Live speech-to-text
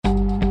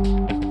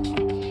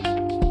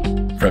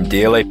From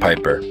DLA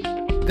Piper,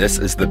 this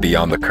is the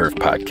Beyond the Curve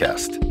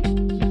podcast.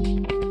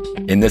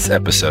 In this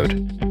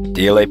episode,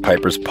 DLA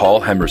Piper's Paul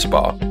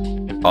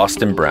Hemmersbaugh,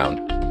 Austin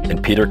Brown,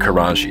 and Peter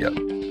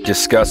Karangia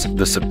discuss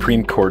the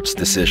Supreme Court's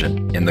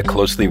decision in the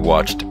closely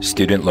watched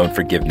student loan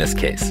forgiveness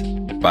case,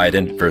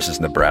 Biden versus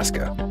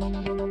Nebraska.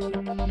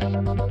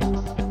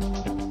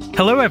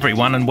 Hello,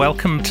 everyone, and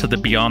welcome to the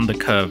Beyond the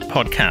Curve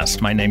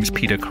podcast. My name is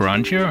Peter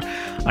Karangia.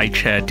 I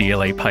chair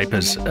DLA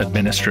Piper's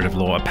Administrative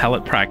Law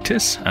Appellate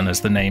Practice, and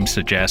as the name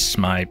suggests,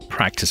 my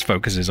practice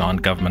focuses on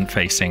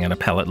government-facing and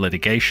appellate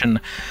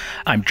litigation.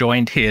 I'm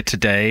joined here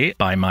today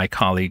by my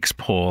colleagues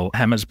Paul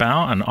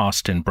Hemmersbaugh and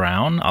Austin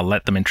Brown. I'll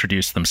let them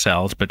introduce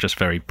themselves, but just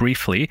very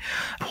briefly.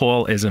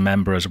 Paul is a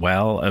member as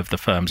well of the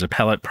firm's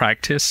appellate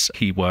practice.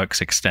 He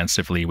works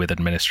extensively with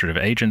administrative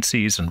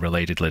agencies and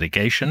related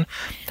litigation.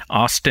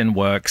 Austin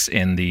works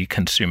in the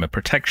consumer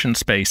protection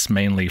space,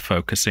 mainly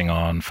focusing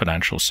on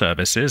financial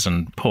services.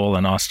 And Paul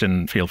and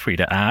Austin, feel free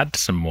to add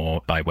some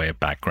more by way of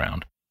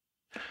background.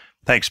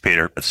 Thanks,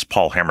 Peter. This is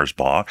Paul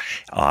Hemmersbaugh.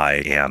 I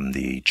am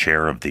the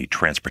chair of the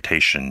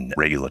transportation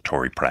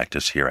regulatory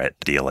practice here at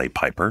DLA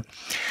Piper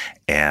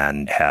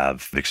and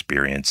have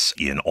experience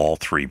in all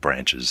three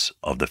branches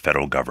of the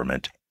federal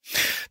government.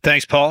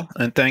 Thanks, Paul,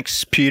 and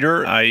thanks,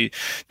 Peter. I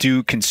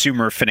do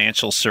consumer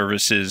financial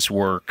services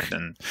work,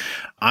 and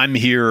I'm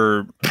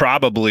here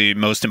probably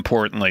most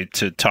importantly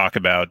to talk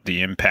about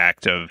the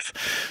impact of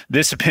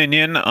this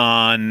opinion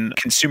on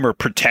consumer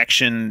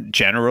protection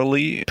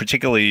generally,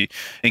 particularly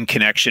in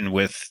connection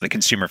with the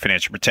Consumer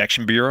Financial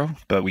Protection Bureau,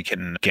 but we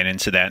can get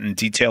into that in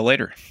detail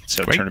later.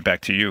 So Great. Turn it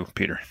back to you,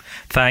 Peter.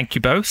 Thank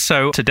you both.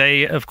 So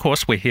today, of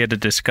course, we're here to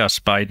discuss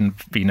Biden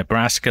v.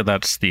 Nebraska.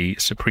 That's the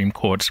Supreme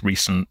Court's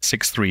recent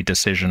 6-3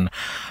 decision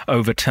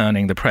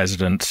overturning the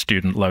president's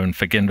student loan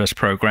forgiveness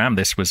program.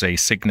 This was a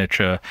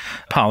signature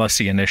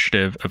policy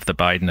initiative of the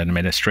Biden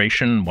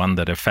administration, one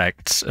that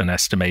affects an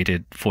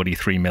estimated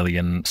 43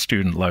 million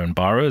student loan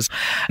borrowers.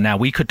 Now,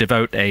 we could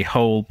devote a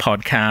whole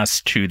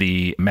podcast to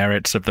the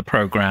merits of the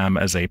program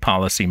as a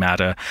policy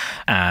matter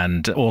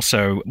and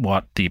also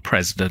what the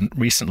president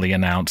recently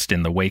announced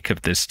in the wake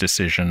of this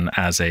decision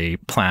as a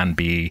plan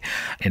B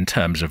in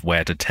terms of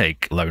where to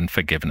take loan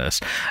forgiveness.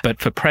 But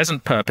for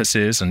present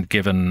purposes and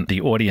given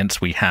the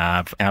audience we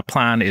have, our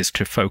plan is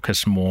to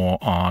focus more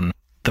on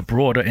the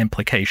broader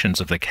implications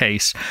of the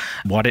case,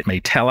 what it may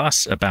tell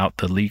us about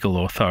the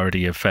legal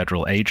authority of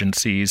federal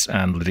agencies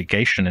and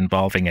litigation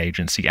involving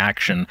agency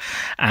action.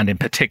 And in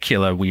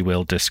particular, we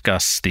will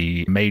discuss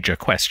the major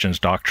questions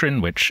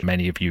doctrine, which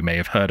many of you may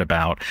have heard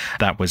about,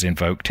 that was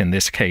invoked in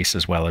this case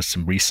as well as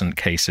some recent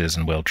cases.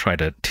 And we'll try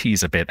to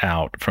tease a bit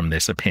out from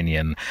this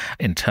opinion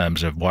in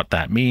terms of what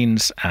that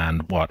means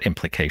and what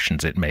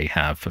implications it may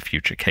have for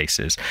future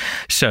cases.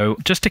 So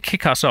just to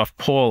kick us off,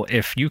 Paul,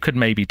 if you could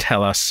maybe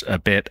tell us a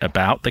bit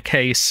about the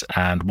case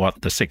and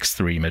what the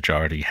 6-3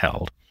 majority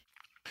held.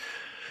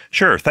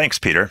 Sure. Thanks,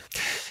 Peter.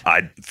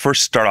 I'd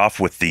first start off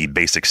with the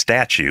basic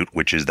statute,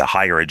 which is the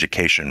Higher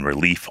Education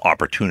Relief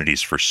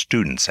Opportunities for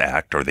Students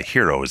Act, or the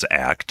HEROES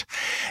Act.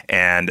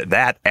 And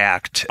that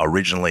act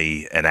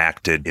originally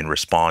enacted in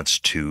response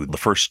to the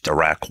first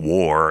Iraq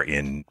War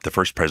in the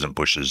first President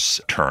Bush's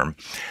term,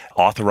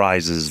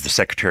 authorizes the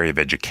Secretary of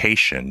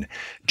Education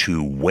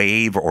to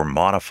waive or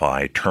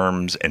modify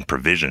terms and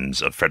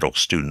provisions of federal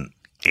student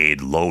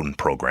aid loan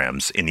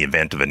programs in the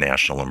event of a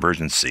national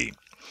emergency.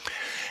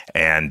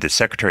 And the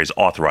Secretary is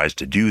authorized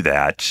to do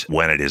that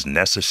when it is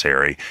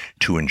necessary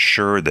to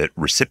ensure that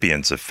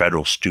recipients of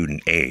federal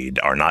student aid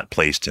are not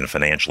placed in a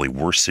financially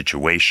worse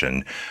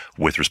situation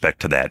with respect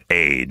to that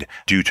aid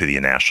due to the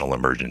national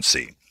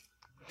emergency.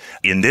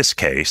 In this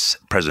case,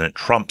 President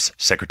Trump's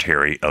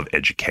Secretary of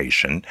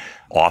Education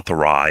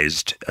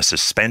authorized a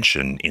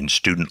suspension in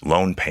student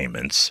loan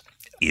payments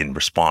in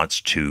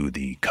response to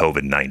the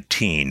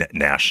COVID-19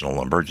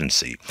 national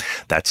emergency.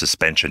 That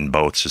suspension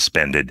both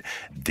suspended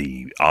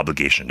the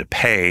obligation to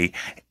pay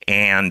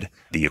and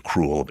the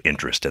accrual of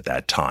interest at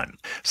that time.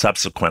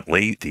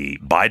 Subsequently, the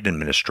Biden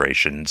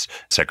administration's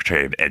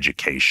Secretary of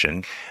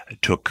Education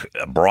took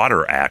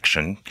broader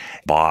action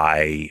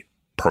by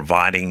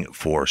providing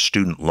for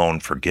student loan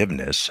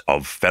forgiveness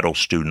of federal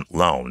student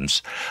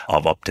loans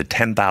of up to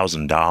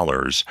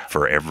 $10,000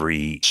 for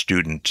every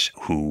student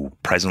who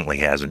presently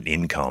has an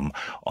income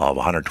of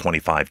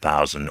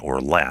 $125,000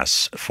 or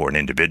less for an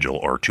individual,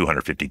 or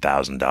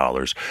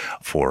 $250,000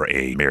 for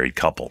a married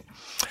couple.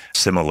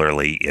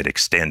 Similarly, it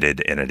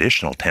extended an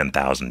additional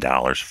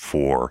 $10,000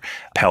 for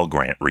Pell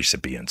Grant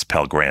recipients.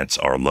 Pell Grants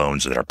are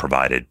loans that are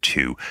provided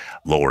to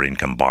lower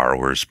income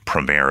borrowers,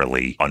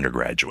 primarily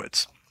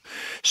undergraduates.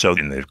 So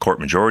in the court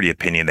majority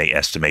opinion, they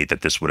estimate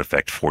that this would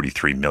affect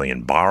 43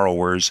 million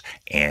borrowers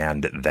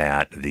and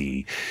that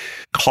the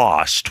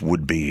cost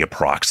would be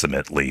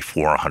approximately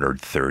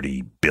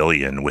 $430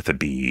 billion with a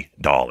B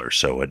dollars.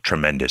 So a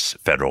tremendous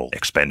federal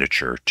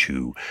expenditure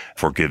to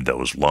forgive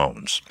those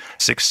loans.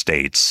 6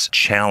 states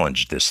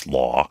challenged this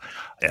law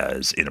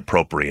as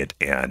inappropriate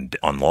and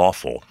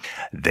unlawful.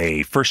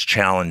 They first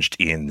challenged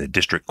in the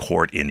district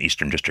court in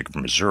Eastern District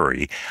of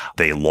Missouri.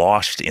 They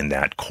lost in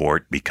that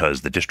court because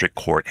the district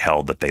court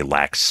held that they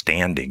lacked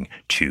standing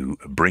to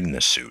bring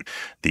the suit.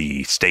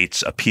 The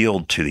states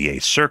appealed to the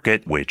Eighth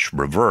Circuit, which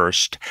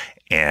reversed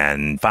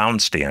and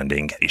found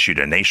standing, issued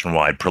a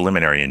nationwide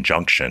preliminary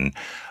injunction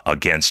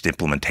against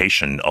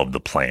implementation of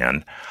the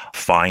plan,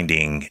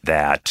 finding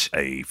that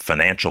a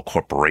financial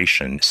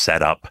corporation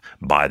set up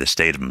by the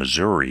state of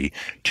Missouri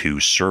to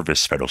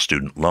service federal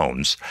student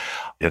loans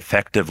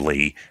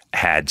effectively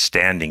had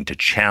standing to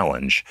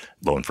challenge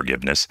loan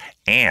forgiveness,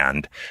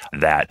 and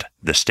that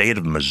the state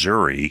of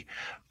Missouri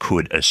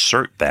could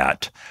assert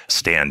that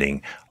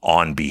standing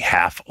on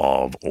behalf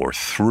of or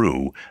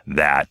through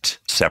that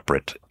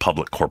separate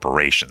public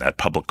corporation. That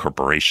public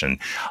corporation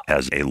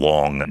has a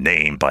long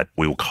name, but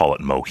we will call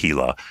it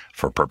MOHELA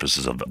for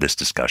purposes of this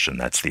discussion.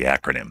 That's the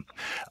acronym.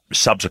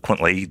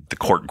 Subsequently, the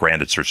court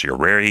granted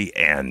certiorari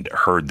and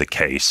heard the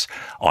case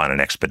on an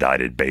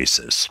expedited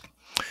basis.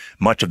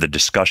 Much of the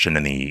discussion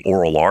in the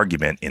oral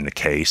argument in the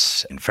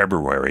case in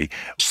February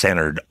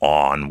centered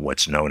on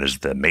what's known as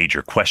the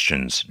major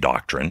questions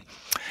doctrine.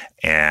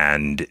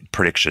 And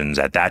predictions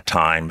at that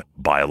time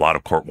by a lot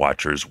of court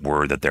watchers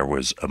were that there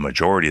was a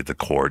majority of the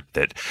court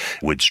that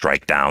would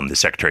strike down the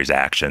Secretary's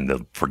action,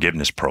 the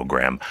forgiveness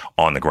program,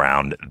 on the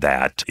ground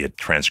that it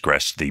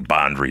transgressed the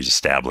boundaries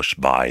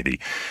established by the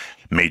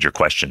major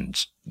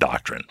questions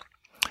doctrine.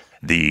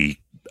 The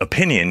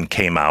opinion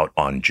came out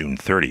on June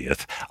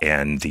 30th,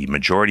 and the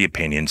majority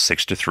opinion,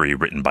 6-3,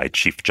 written by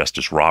Chief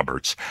Justice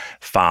Roberts,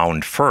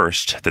 found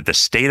first that the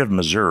state of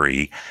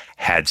Missouri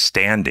had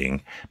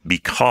standing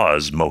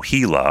because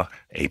MOHELA,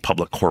 a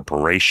public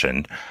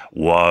corporation,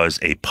 was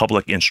a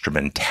public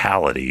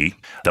instrumentality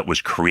that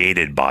was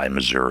created by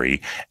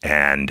Missouri,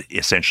 and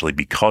essentially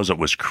because it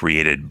was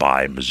created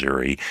by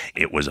Missouri,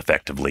 it was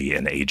effectively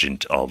an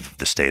agent of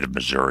the state of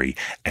Missouri,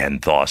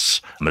 and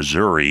thus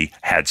Missouri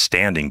had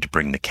standing to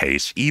bring the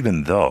case,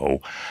 even though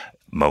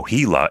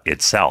MOHELA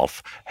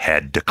itself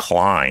had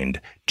declined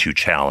to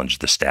challenge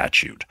the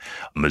statute.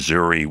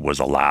 Missouri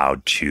was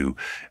allowed to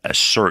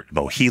assert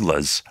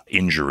MOHELA's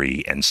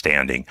injury and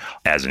standing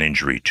as an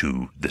injury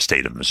to the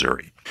state of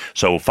Missouri.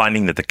 So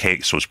finding that the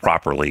case was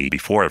properly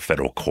before a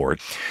federal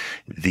court,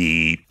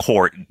 the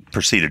court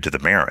proceeded to the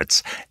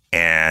merits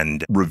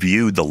and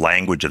reviewed the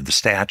language of the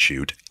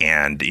statute.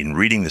 And in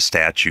reading the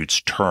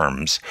statute's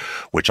terms,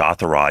 which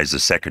authorize the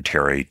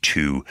secretary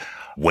to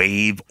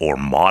waive or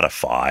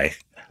modify,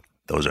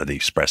 those are the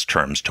express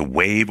terms, to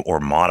waive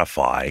or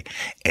modify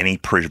any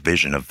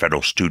provision of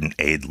federal student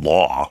aid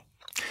law,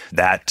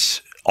 that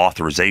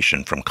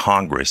authorization from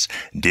Congress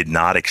did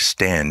not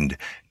extend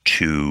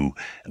to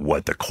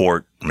what the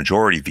court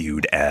majority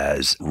viewed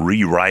as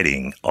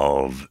rewriting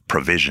of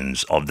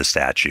provisions of the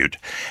statute,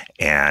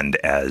 and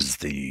as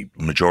the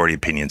majority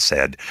opinion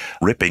said,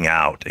 ripping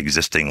out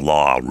existing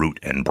law root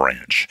and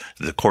branch.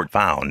 The court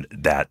found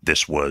that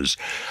this was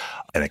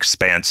an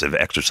expansive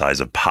exercise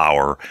of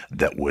power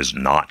that was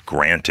not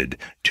granted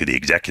to the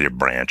executive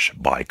branch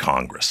by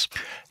Congress.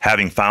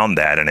 Having found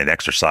that in an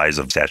exercise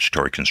of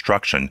statutory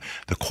construction,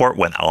 the court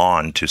went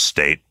on to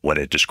state what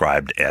it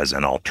described as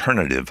an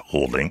alternative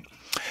holding,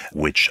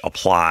 which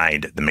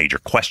applied the major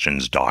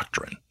questions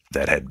doctrine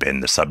that had been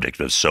the subject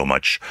of so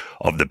much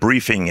of the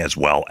briefing as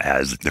well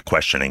as the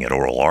questioning at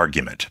oral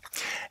argument.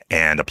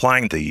 And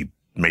applying the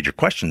major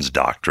questions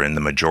doctrine,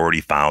 the majority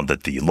found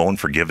that the loan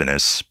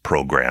forgiveness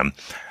program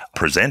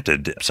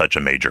presented such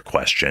a major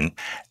question,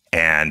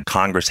 and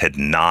Congress had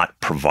not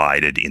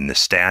provided in the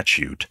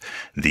statute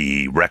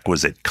the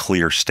requisite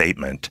clear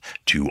statement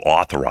to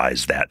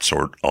authorize that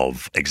sort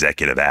of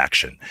executive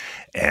action.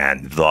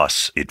 And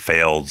thus, it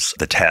fails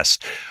the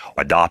test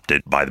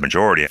adopted by the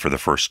majority for the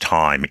first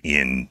time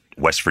in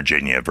West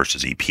Virginia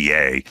versus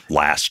EPA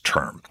last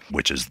term,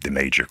 which is the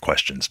major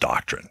questions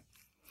doctrine.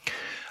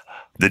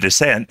 The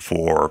dissent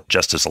for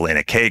Justice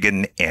Elena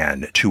Kagan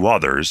and 2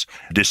 others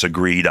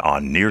disagreed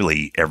on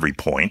nearly every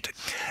point,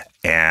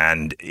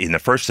 and in the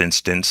first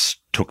instance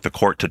took the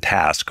court to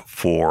task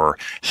for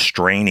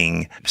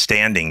straining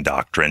standing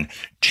doctrine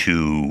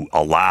to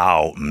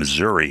allow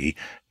Missouri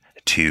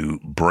to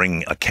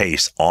bring a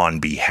case on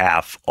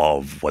behalf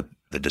of what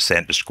the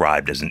dissent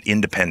described as an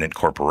independent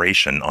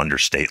corporation under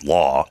state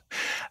law,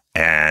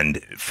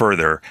 and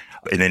further,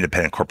 an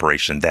independent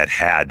corporation that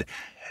had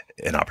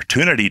an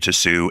opportunity to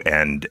sue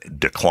and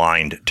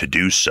declined to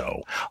do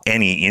so.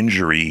 Any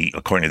injury,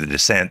 according to the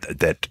dissent,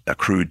 that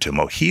accrued to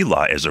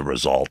Mohila as a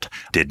result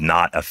did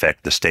not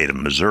affect the state of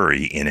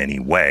Missouri in any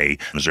way.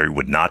 Missouri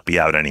would not be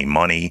out any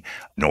money,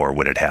 nor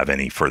would it have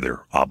any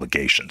further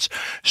obligations.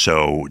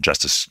 So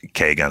Justice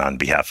Kagan, on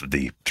behalf of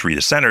the three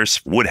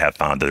dissenters, would have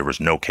found that there was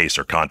no case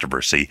or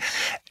controversy,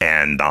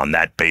 and on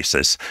that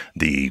basis,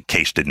 the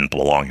case didn't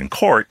belong in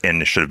court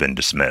and it should have been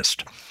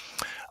dismissed.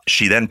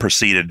 She then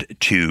proceeded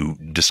to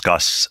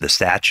discuss the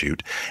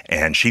statute,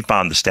 and she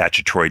found the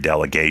statutory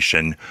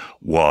delegation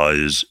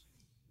was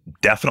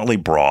definitely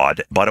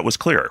broad, but it was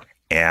clear,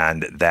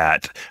 and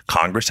that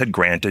Congress had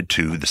granted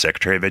to the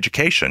Secretary of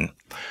Education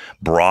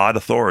broad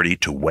authority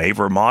to waive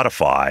or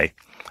modify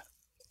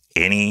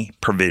any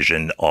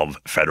provision of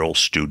federal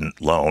student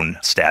loan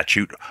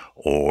statute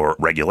or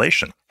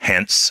regulation.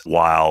 Hence,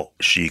 while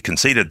she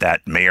conceded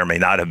that may or may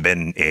not have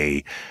been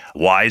a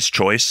wise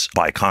choice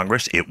by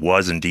Congress, it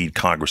was indeed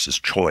Congress's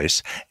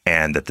choice,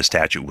 and that the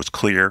statute was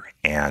clear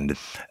and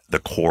the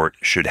court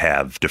should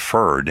have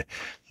deferred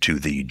to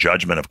the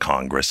judgment of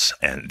Congress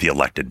and the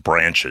elected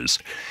branches.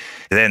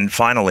 Then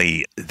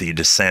finally, the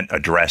dissent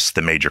addressed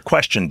the major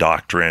question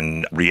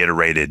doctrine,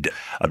 reiterated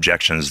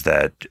objections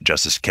that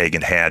Justice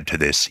Kagan had to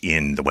this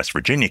in the West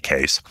Virginia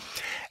case,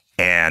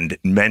 and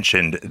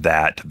mentioned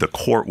that the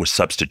court was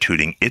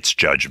substituting its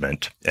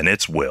judgment and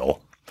its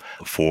will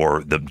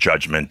for the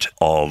judgment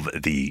of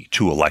the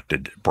two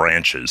elected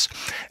branches.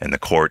 And the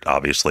court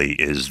obviously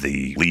is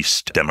the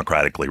least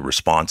democratically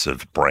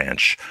responsive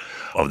branch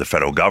of the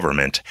federal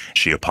government.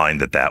 She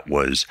opined that that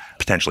was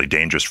potentially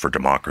dangerous for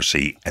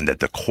democracy and that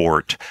the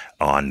court,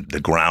 on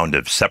the ground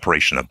of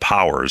separation of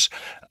powers,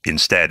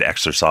 instead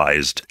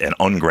exercised an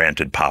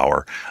ungranted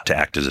power to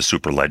act as a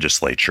super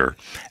legislature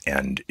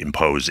and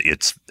impose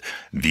its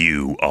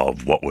view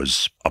of what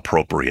was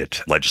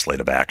appropriate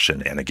legislative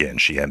action. And again,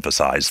 she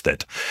emphasized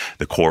that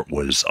the court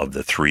was, of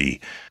the three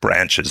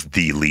branches,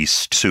 the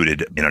least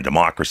suited in a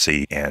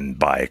democracy and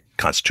by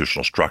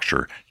constitutional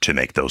structure to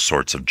make those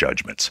sorts of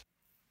judgments.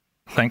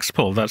 Thanks,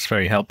 Paul. That's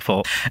very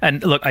helpful.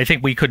 And look, I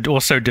think we could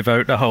also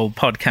devote a whole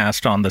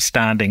podcast on the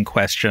standing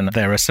question.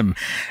 There are some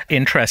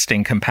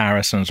interesting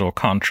comparisons or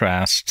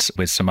contrasts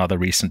with some other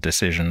recent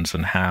decisions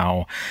and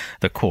how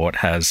the court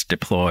has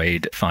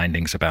deployed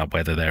findings about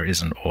whether there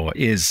isn't or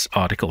is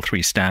Article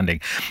 3 standing.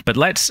 But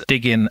let's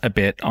dig in a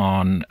bit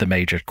on the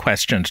major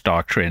questions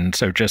doctrine.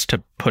 So just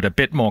to put a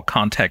bit more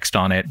context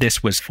on it,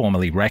 this was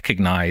formally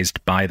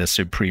recognized by the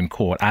Supreme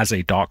Court as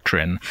a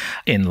doctrine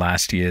in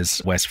last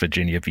year's West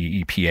Virginia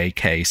v. EPA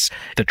case.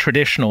 The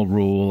traditional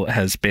rule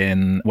has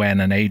been when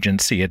an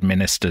agency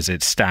administers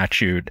its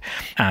statute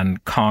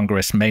and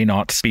Congress may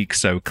not speak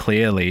so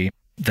clearly,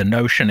 the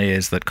notion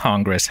is that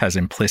Congress has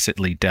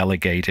implicitly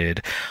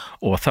delegated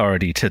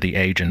authority to the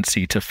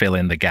agency to fill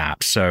in the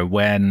gaps. So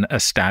when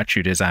a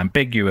statute is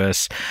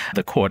ambiguous,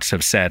 the courts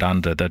have said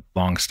under the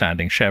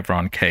long-standing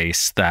Chevron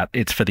case that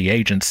it's for the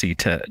agency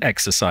to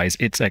exercise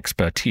its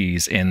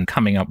expertise in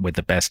coming up with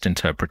the best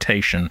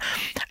interpretation.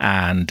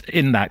 And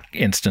in that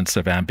instance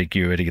of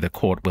ambiguity, the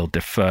court will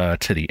defer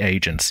to the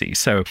agency.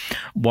 So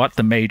what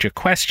the major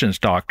questions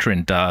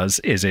doctrine does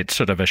is it's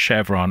sort of a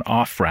Chevron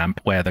off-ramp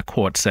where the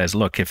court says,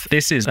 look, if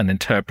this is an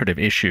interpretive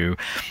issue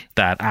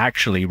that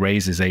actually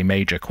raises a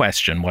major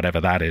question, whatever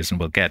that is, and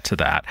we'll get to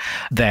that,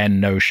 then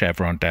no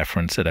Chevron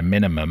deference at a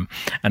minimum.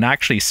 And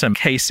actually some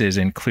cases,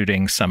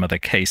 including some of the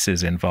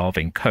cases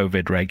involving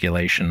COVID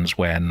regulations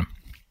when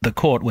the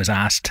court was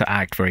asked to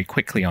act very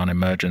quickly on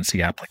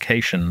emergency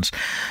applications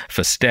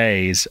for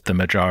stays. The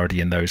majority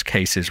in those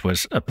cases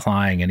was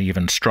applying an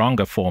even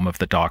stronger form of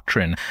the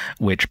doctrine,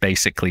 which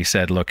basically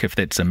said, look, if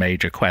it's a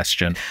major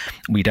question,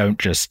 we don't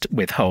just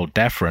withhold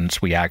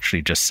deference. We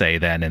actually just say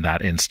then in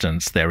that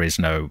instance, there is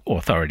no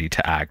authority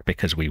to act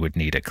because we would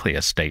need a clear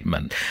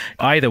statement.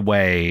 Either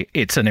way,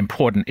 it's an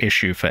important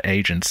issue for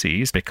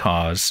agencies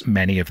because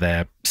many of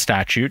their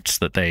statutes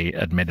that they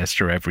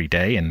administer every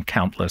day in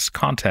countless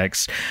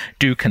contexts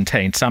do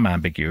contain some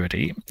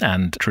ambiguity,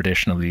 and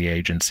traditionally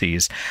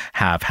agencies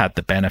have had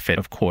the benefit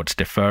of courts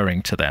deferring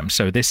to them.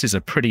 So this is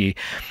a pretty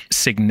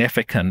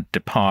significant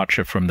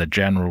departure from the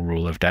general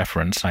rule of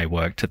deference. I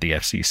worked at the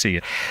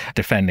FCC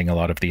defending a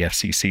lot of the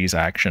FCC's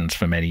actions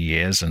for many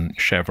years, and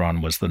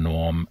Chevron was the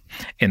norm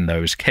in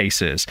those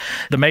cases.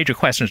 The major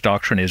questions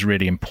doctrine is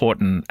really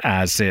important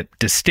as it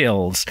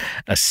distills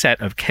a set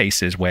of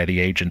cases where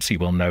the agency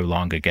will no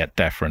longer get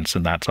deference,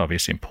 and that's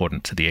obviously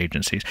important to the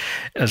agencies.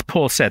 As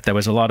Paul said, there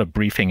was a lot of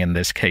briefing in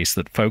this case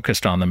that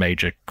focused on the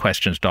major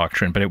questions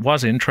doctrine, but it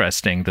was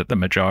interesting that the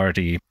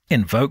majority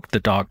invoked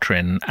the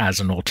doctrine as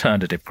an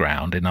alternative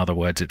ground. In other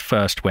words, it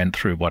first went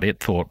through what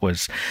it thought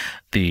was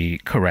the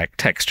correct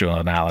textual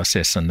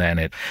analysis, and then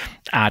it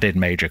added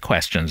major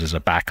questions as a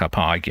backup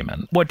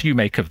argument. What do you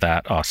make of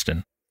that,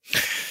 Austin?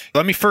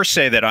 Let me first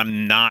say that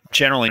I'm not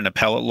generally an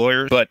appellate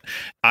lawyer, but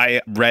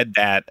I read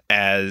that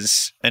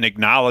as an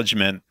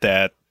acknowledgement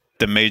that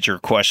the major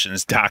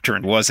questions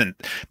doctrine wasn't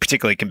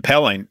particularly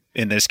compelling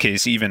in this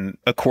case, even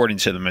according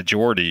to the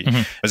majority.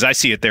 Mm-hmm. As I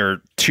see it, there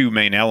are two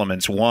main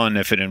elements. One,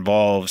 if it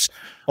involves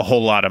a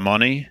whole lot of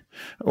money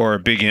or a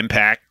big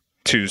impact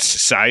to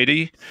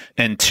society.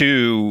 And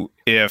two,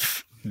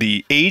 if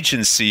the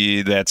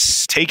agency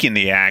that's taking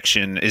the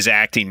action is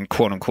acting,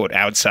 quote unquote,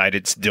 outside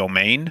its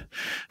domain.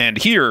 And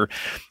here,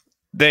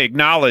 they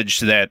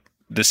acknowledged that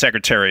the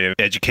Secretary of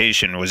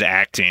Education was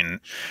acting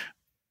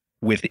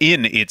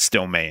within its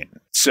domain.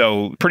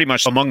 So pretty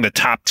much among the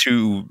top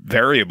two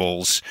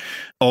variables,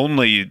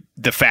 only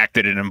the fact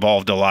that it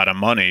involved a lot of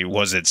money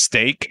was at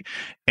stake.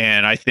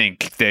 And I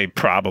think they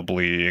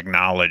probably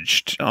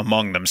acknowledged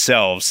among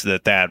themselves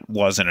that that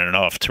wasn't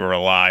enough to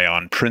rely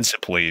on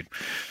principally.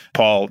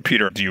 Paul,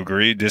 Peter, do you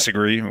agree,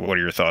 disagree? What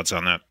are your thoughts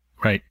on that?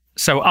 Right.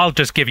 So I'll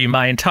just give you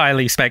my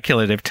entirely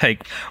speculative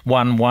take.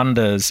 One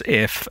wonders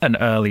if an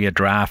earlier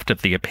draft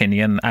of the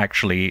opinion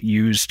actually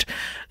used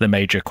the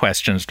major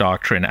questions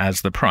doctrine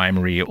as the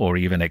primary or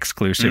even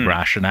exclusive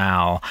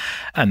rationale,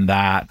 and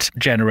that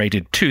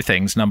generated two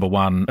things. Number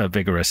one, a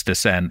vigorous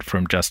dissent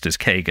from Justice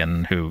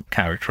Kagan, who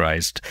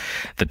characterized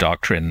the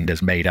doctrine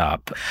as made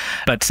up.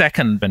 But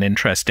second, an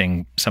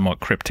interesting,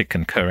 somewhat cryptic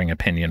concurring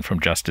opinion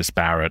from Justice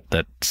Barrett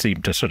that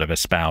seemed to sort of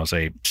espouse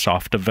a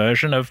softer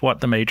version of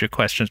what the major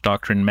questions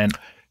doctrine meant.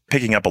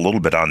 Picking up a little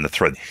bit on the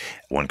thread,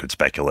 one could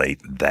speculate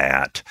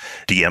that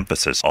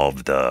de-emphasis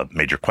of the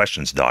major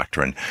questions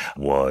doctrine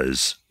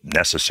was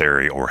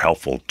necessary or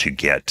helpful to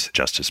get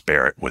Justice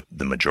Barrett with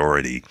the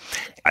majority.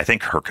 I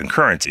think her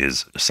concurrence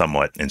is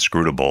somewhat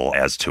inscrutable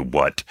as to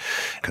what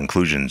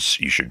conclusions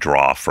you should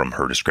draw from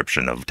her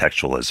description of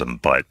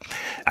textualism, but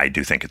I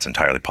do think it's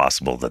entirely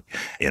possible that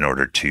in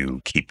order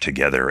to keep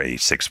together a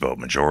 6-vote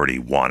majority,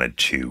 wanted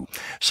to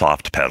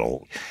soft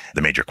pedal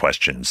the major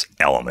questions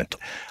element.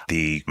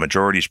 The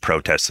majority's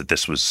protest that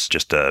this was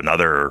just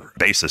another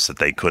basis that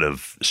they could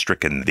have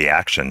stricken the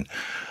action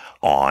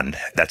on.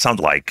 That sounds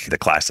like the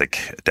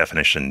classic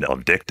definition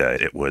of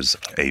dicta. It was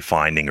a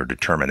finding or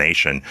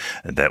determination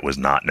that was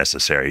not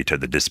necessary to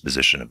the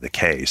disposition of the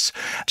case.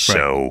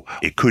 So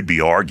it could be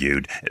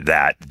argued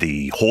that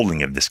the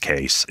holding of this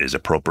case is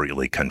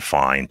appropriately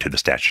confined to the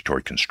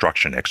statutory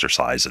construction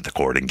exercise that the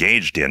court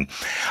engaged in.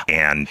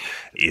 And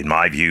in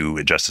my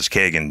view, Justice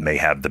Kagan may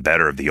have the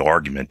better of the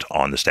argument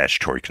on the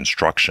statutory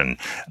construction,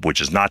 which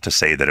is not to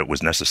say that it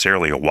was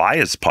necessarily a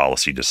wise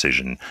policy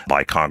decision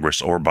by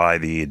Congress or by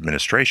the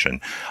administration,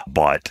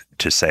 but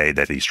to say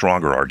that the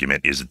stronger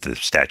argument is that the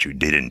statute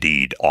did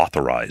indeed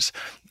authorize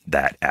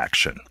that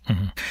action.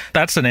 Mm-hmm.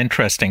 That's an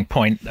interesting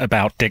point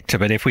about dicta,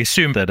 but if we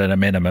assume that at a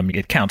minimum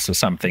it counts as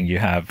something, you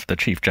have the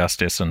Chief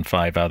Justice and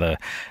 5 other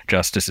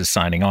justices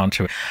signing on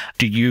to it.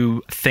 Do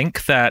you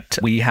think that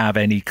we have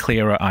any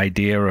clearer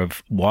idea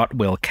of what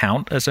will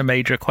count as a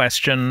major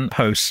question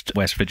post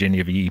West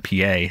Virginia v.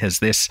 EPA? Has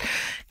this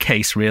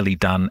case really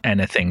done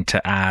anything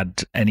to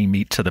add any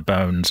meat to the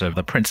bones of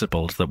the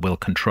principles that will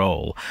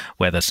control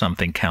whether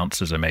something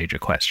counts as a major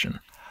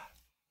question?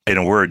 In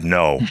a word,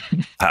 no.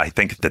 I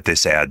think that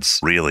this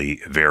adds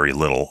really very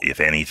little, if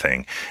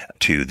anything,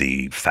 to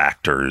the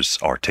factors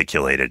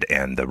articulated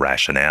and the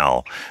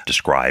rationale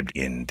described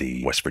in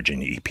the West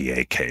Virginia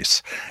EPA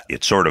case.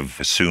 It sort of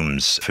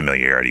assumes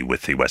familiarity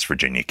with the West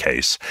Virginia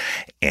case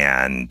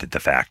and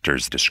the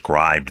factors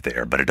described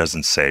there, but it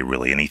doesn't say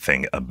really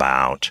anything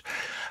about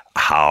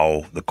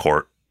how the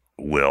court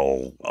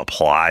will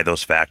apply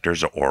those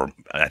factors, or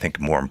I think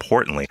more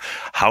importantly,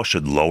 how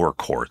should lower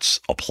courts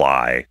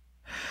apply.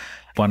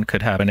 One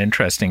could have an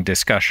interesting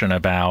discussion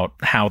about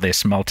how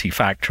this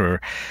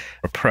multi-factor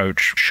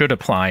approach should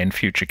apply in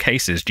future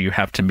cases. Do you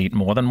have to meet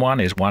more than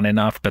one? Is one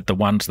enough? But the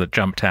ones that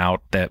jumped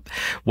out, that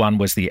one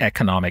was the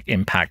economic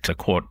impact. The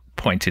court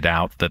pointed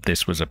out that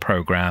this was a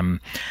program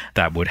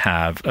that would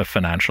have a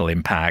financial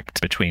impact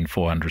between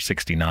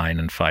 $469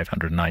 and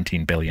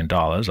 $519 billion.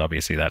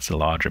 Obviously, that's a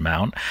large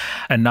amount.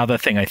 Another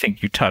thing I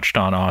think you touched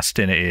on,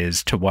 Austin,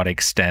 is to what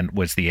extent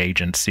was the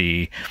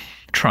agency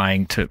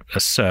trying to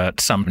assert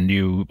some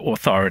new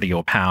authority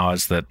or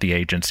powers that the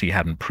agency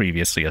hadn't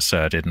previously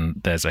asserted,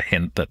 and there's a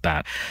hint that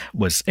that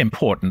was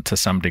important to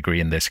some degree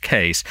in this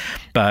case.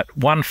 But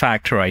one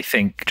factor I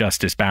think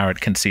Justice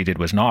Barrett conceded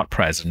was not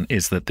present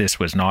is that this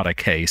was not a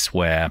case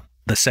where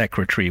the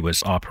secretary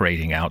was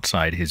operating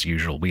outside his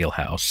usual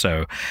wheelhouse.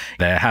 So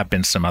there have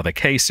been some other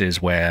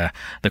cases where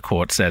the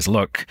court says,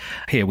 look,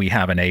 here we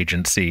have an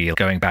agency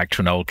going back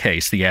to an old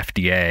case, the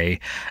FDA,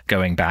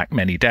 going back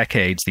many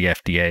decades. The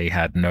FDA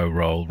had no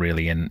role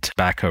really in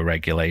tobacco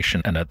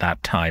regulation. And at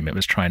that time, it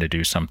was trying to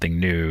do something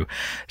new.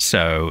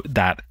 So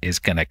that is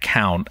going to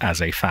count as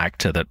a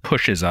factor that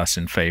pushes us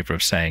in favor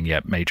of saying,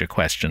 yeah, major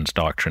questions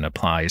doctrine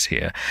applies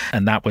here.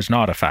 And that was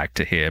not a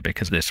factor here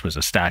because this was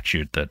a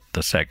statute that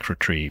the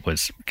secretary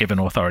was given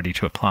authority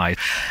to apply.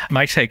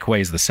 My takeaway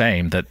is the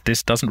same, that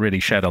this doesn't really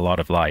shed a lot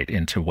of light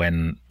into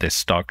when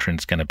this doctrine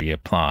is going to be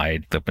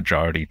applied. The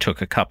majority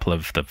took a couple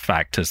of the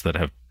factors that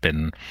have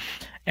been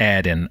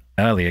aired in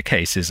earlier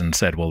cases and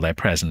said, well, they're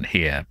present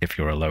here if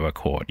you're a lower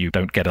court. You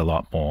don't get a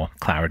lot more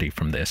clarity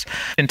from this.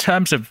 In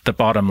terms of the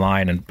bottom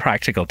line and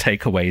practical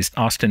takeaways,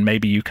 Austin,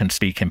 maybe you can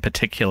speak in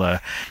particular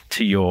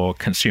to your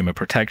consumer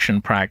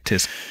protection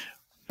practice.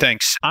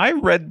 Thanks. I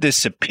read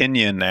this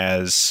opinion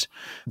as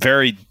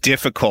very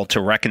difficult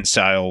to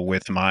reconcile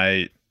with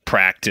my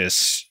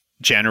practice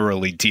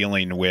generally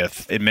dealing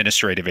with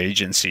administrative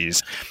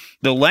agencies.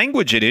 The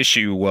language at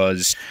issue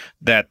was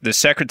that the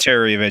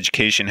Secretary of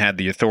Education had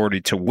the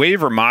authority to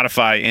waive or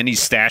modify any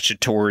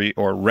statutory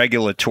or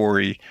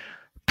regulatory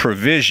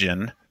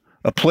provision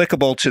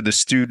applicable to the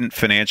student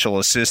financial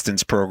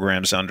assistance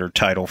programs under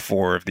Title IV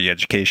of the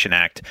Education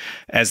Act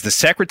as the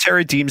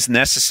Secretary deems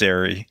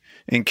necessary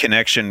in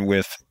connection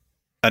with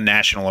a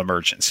national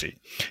emergency.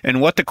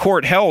 And what the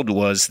court held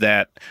was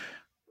that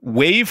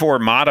waive or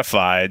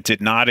modify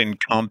did not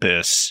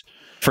encompass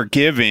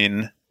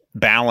forgiving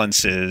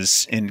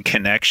balances in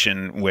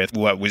connection with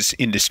what was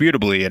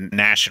indisputably a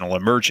national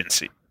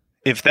emergency.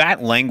 If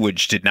that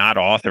language did not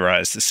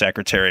authorize the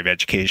Secretary of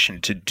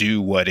Education to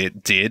do what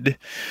it did,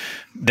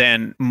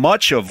 then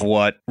much of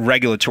what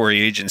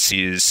regulatory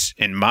agencies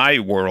in my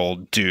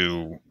world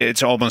do,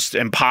 it's almost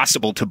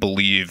impossible to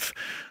believe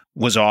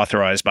was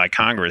authorized by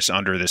Congress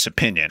under this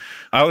opinion.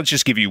 I will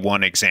just give you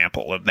one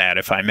example of that,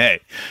 if I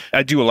may.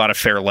 I do a lot of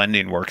fair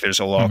lending work.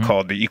 There's a law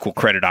called the Equal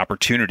Credit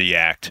Opportunity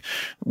Act,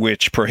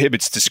 which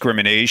prohibits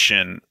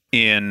discrimination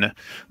in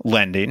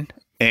lending.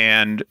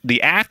 And the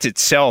act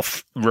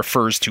itself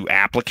refers to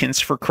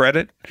applicants for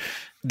credit.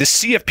 The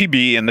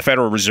CFPB and the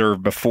Federal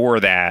Reserve before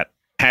that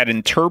had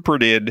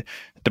interpreted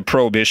the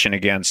prohibition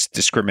against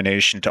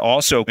discrimination to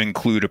also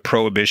include a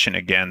prohibition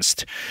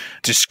against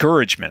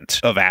discouragement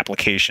of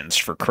applications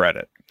for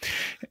credit.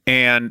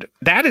 And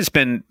that has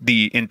been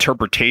the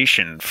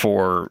interpretation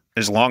for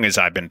as long as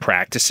I've been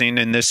practicing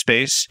in this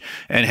space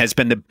and has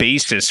been the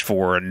basis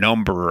for a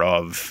number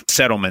of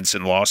settlements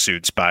and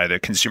lawsuits by the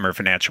Consumer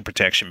Financial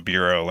Protection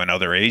Bureau and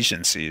other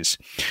agencies.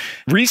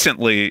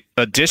 Recently,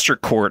 a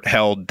district court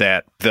held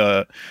that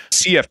the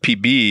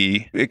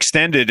CFPB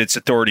extended its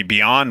authority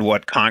beyond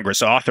what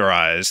Congress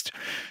authorized,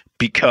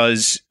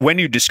 because when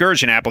you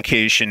discourage an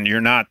application, you're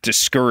not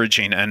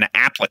discouraging an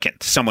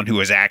applicant, someone who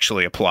has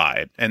actually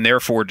applied, and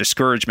therefore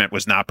discouragement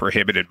was not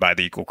prohibited by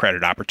the Equal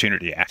Credit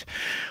Opportunity Act.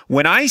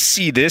 When I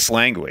see this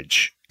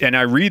language, and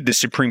I read the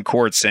Supreme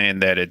Court saying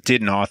that it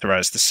didn't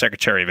authorize the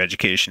Secretary of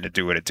Education to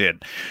do what it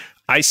did,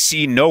 I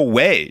see no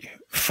way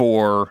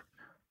for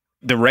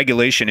the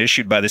regulation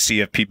issued by the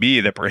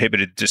CFPB that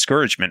prohibited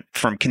discouragement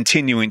from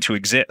continuing to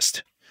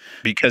exist,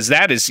 because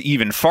that is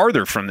even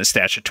farther from the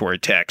statutory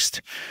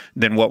text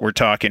than what we're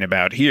talking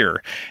about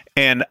here.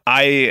 And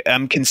I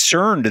am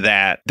concerned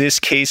that this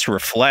case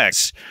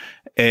reflects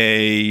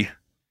a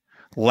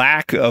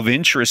lack of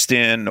interest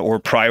in or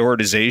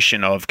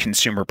prioritization of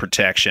consumer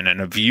protection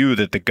and a view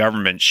that the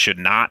government should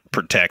not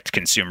protect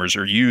consumers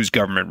or use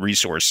government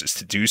resources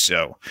to do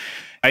so.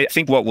 I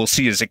think what we'll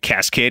see is a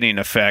cascading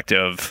effect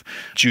of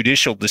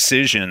judicial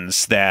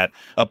decisions that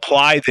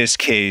apply this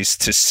case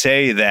to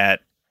say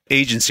that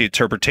agency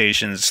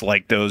interpretations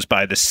like those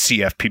by the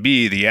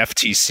CFPB, the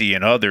FTC,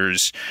 and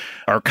others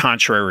are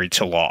contrary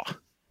to law.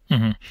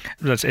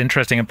 That's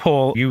interesting. And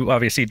Paul, you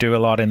obviously do a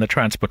lot in the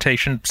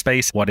transportation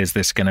space. What is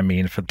this going to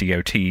mean for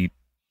DOT?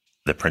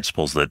 The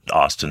principles that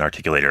Austin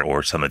articulated,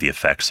 or some of the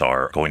effects,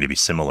 are going to be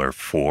similar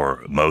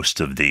for most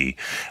of the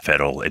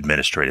federal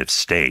administrative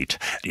state.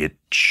 It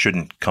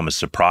shouldn't come as a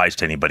surprise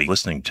to anybody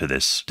listening to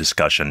this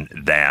discussion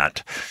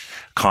that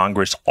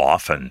Congress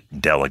often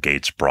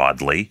delegates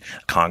broadly.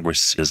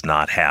 Congress does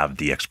not have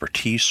the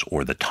expertise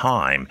or the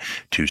time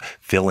to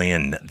fill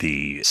in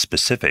the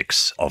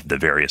specifics of the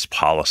various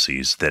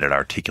policies that it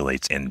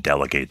articulates and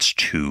delegates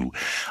to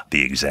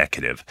the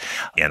executive.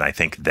 And I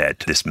think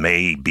that this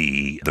may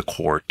be the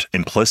court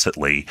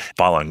implicitly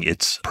following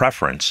its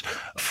preference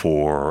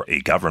for a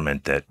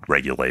government that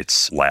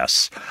regulates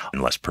less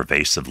and less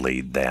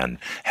pervasively than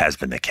has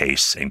been the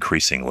case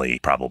increasingly,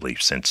 probably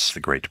since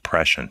the Great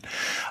Depression.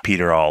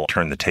 Peter, I'll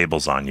turn the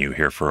tables on you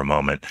here for a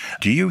moment.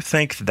 Do you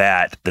think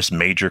that this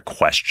major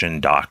question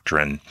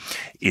doctrine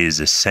is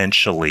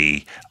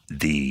essentially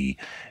the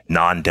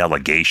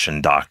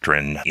non-delegation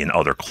doctrine in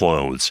other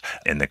clothes,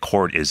 and the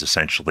court is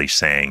essentially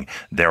saying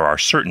there are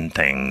certain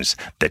things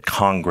that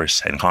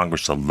Congress and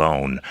Congress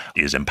alone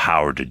is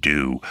empowered to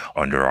do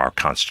under our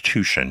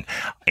Constitution,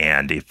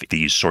 and if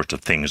these sorts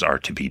of things are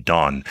to be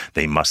done,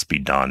 they must be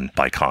done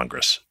by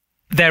Congress?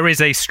 There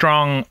is a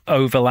strong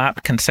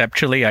overlap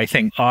conceptually. I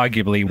think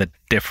arguably the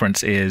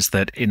difference is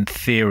that in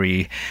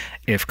theory,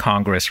 if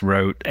Congress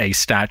wrote a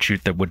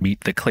statute that would meet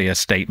the clear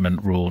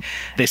statement rule,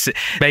 this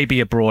may be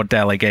a broad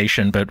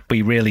delegation, but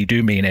we really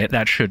do mean it.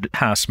 That should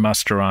pass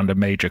muster under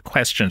major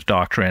questions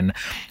doctrine.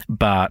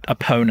 But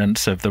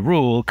opponents of the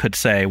rule could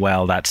say,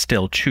 well, that's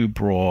still too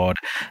broad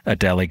a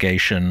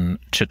delegation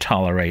to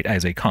tolerate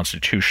as a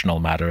constitutional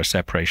matter, a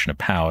separation of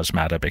powers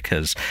matter,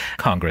 because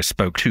Congress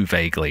spoke too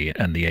vaguely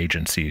and the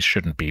agencies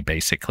shouldn't be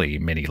basically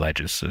mini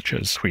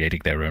legislatures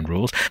creating their own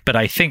rules. But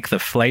I think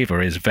the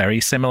flavor is very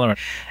similar.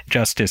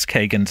 Justice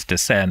Kagan's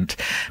dissent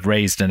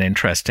raised an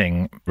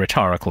interesting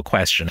rhetorical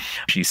question.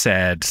 She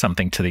said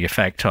something to the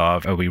effect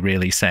of, are we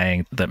really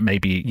saying that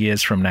maybe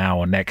years from now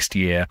or next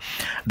year,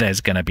 there's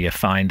going to be a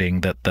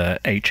finding that the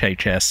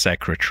HHS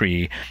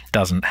secretary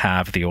doesn't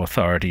have the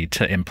authority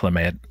to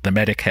implement the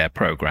Medicare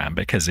program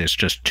because it's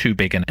just too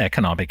big an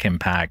economic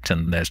impact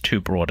and there's too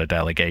broad a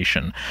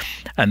delegation?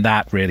 And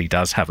that really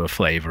does have a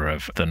flavor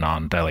of the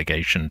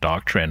non-delegation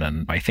doctrine.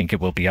 And I think it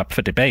will be up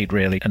for debate,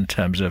 really, in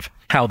terms of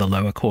how the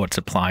lower courts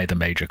apply the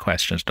major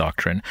questions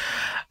doctrine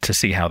to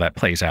see how that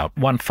plays out.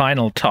 One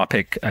final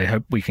topic I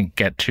hope we can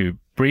get to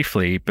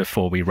briefly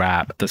before we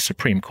wrap. The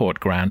Supreme Court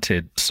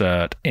granted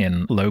cert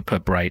in Loper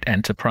Bright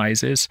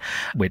Enterprises,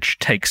 which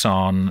takes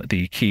on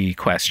the key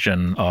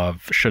question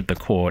of should the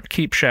court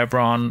keep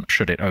Chevron,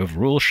 should it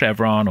overrule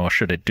Chevron, or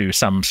should it do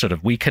some sort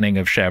of weakening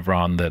of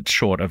Chevron that's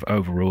short of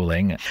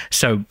overruling?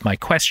 So my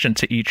question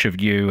to each of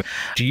you,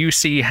 do you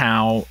see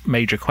how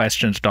major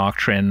questions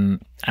doctrine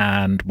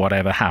and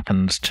whatever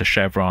happens to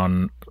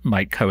Chevron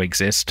might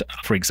coexist?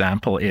 For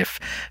example, if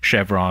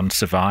Chevron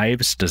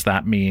survives, does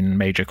that mean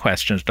major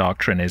questions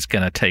doctrine is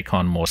going to take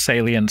on more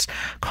salience?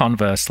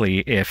 Conversely,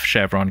 if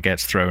Chevron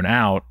gets thrown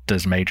out,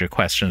 does major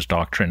questions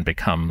doctrine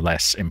become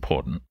less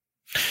important?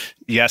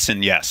 Yes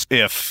and yes.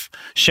 If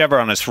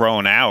Chevron is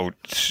thrown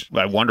out,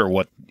 I wonder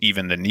what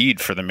even the need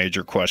for the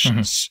major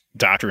questions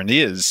doctrine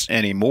is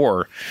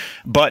anymore.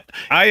 But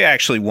I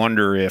actually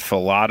wonder if a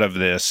lot of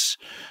this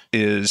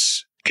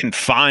is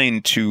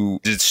confined to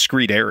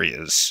discrete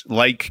areas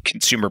like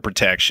consumer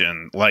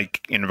protection,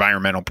 like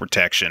environmental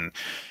protection,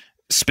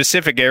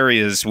 specific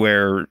areas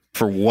where,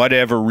 for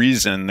whatever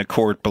reason, the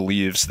court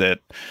believes that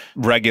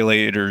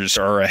regulators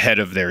are ahead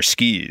of their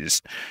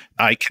skis.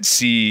 I could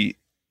see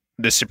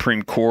the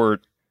Supreme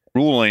Court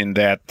ruling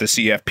that the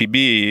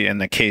CFPB, in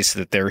the case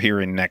that they're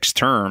hearing next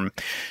term,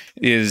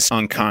 is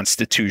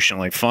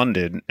unconstitutionally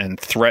funded and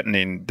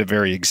threatening the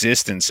very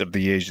existence of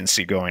the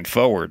agency going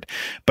forward.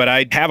 But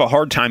I'd have a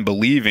hard time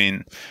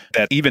believing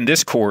that even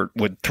this court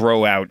would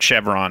throw out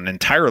Chevron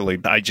entirely.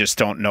 I just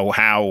don't know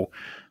how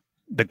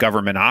the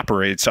government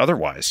operates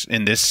otherwise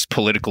in this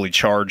politically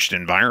charged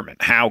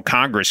environment, how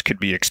Congress could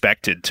be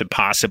expected to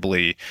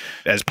possibly,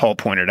 as Paul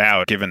pointed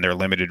out, given their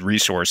limited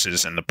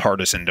resources and the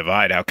partisan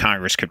divide, how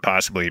Congress could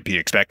possibly be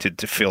expected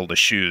to fill the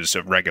shoes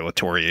of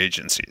regulatory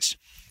agencies.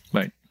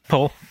 Right.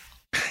 Paul?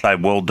 I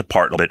will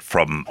depart a bit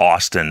from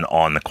Austin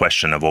on the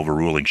question of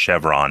overruling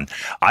Chevron.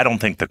 I don't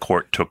think the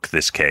court took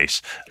this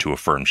case to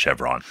affirm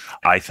Chevron.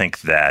 I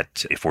think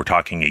that if we're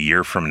talking a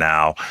year from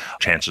now,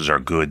 chances are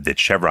good that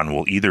Chevron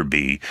will either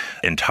be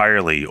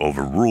entirely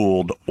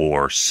overruled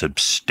or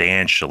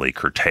substantially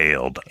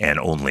curtailed and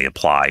only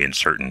apply in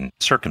certain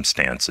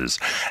circumstances.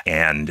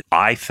 And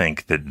I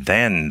think that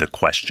then the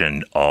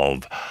question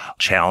of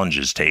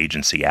challenges to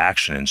agency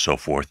action and so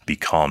forth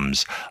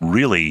becomes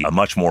really a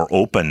much more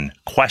open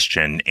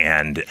question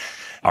and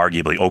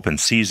arguably open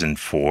season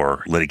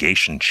for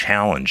litigation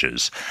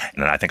challenges.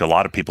 And I think a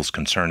lot of people's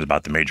concerns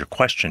about the major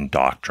question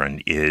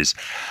doctrine is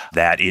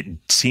that it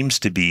seems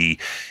to be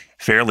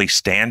fairly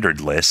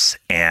standardless,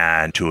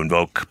 and to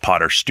invoke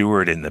Potter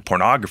Stewart in the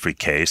pornography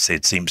case,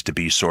 it seems to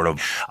be sort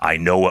of, I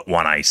know it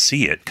when I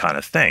see it kind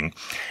of thing.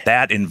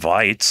 That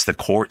invites the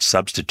court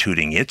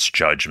substituting its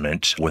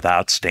judgment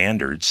without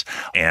standards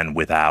and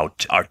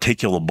without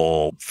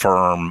articulable,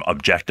 firm,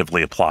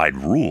 objectively applied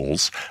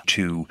rules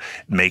to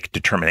make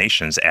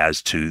determinations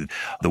as to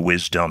the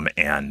wisdom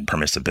and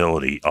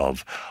permissibility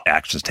of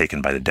actions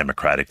taken by the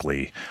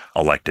democratically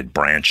elected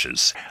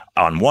branches.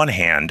 On one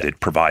hand,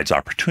 it provides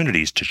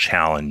opportunities to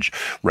challenge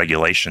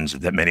regulations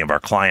that many of our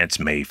clients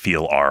may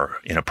feel are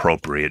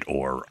inappropriate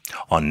or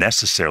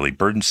unnecessarily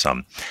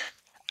burdensome.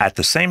 At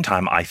the same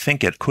time, I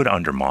think it could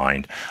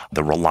undermine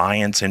the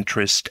reliance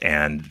interest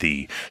and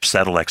the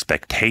settled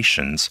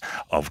expectations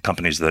of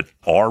companies that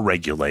are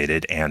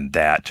regulated and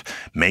that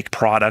make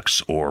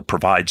products or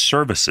provide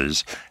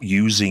services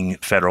using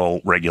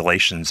federal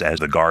regulations as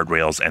the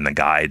guardrails and the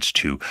guides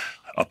to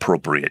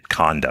appropriate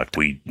conduct.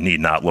 We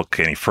need not look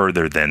any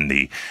further than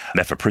the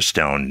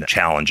mifepristone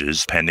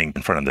challenges pending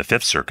in front of the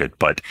Fifth Circuit,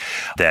 but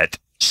that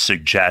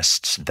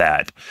suggests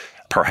that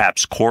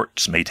perhaps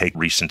courts may take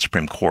recent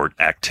Supreme Court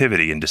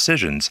activity and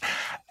decisions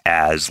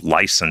as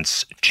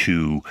license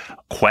to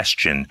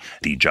question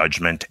the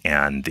judgment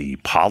and the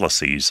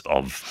policies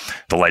of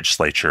the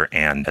legislature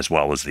and as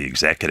well as the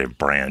executive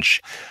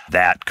branch.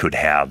 That could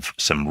have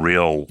some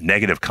real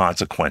negative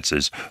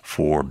consequences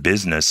for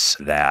business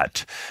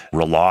that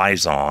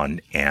relies on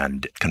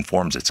and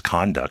conforms its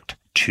conduct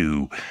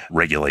to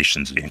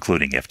regulations,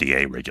 including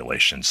FDA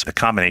regulations. The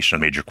combination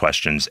of major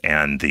questions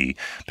and the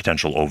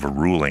potential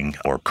overruling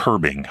or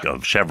curbing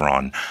of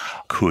Chevron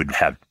could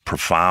have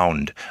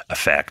profound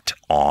effect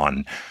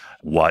on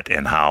what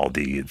and how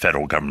the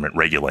federal government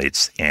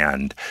regulates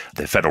and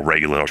the federal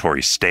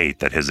regulatory state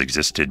that has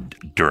existed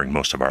during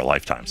most of our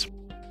lifetimes.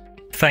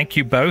 Thank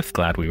you both.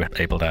 Glad we were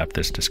able to have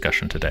this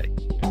discussion today.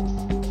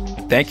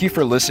 Thank you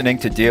for listening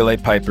to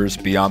DLA Piper's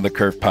Beyond the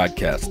Curve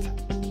podcast.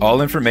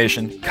 All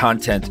information,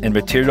 content, and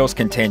materials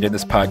contained in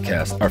this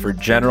podcast are for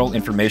general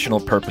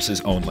informational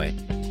purposes only.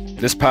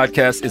 This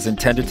podcast is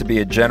intended to be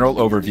a general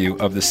overview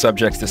of the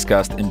subjects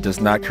discussed and does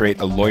not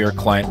create a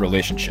lawyer-client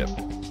relationship.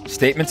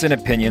 Statements and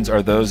opinions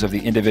are those of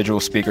the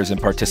individual speakers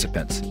and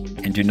participants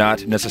and do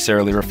not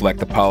necessarily reflect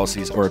the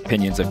policies or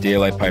opinions of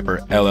DLA Piper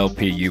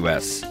LLP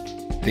US.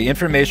 The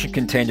information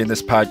contained in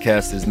this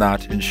podcast is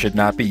not and should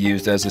not be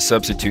used as a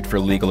substitute for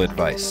legal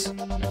advice.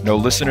 No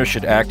listener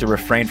should act or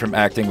refrain from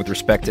acting with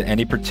respect to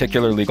any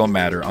particular legal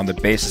matter on the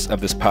basis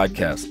of this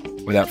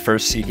podcast without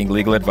first seeking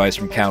legal advice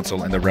from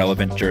counsel in the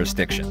relevant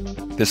jurisdiction.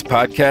 This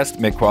podcast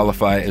may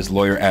qualify as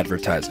lawyer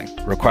advertising,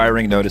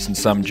 requiring notice in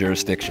some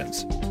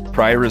jurisdictions.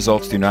 Prior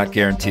results do not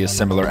guarantee a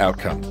similar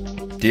outcome.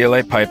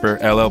 DLA Piper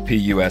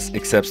LLP US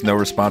accepts no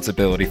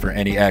responsibility for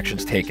any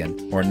actions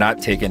taken or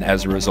not taken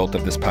as a result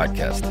of this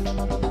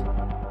podcast.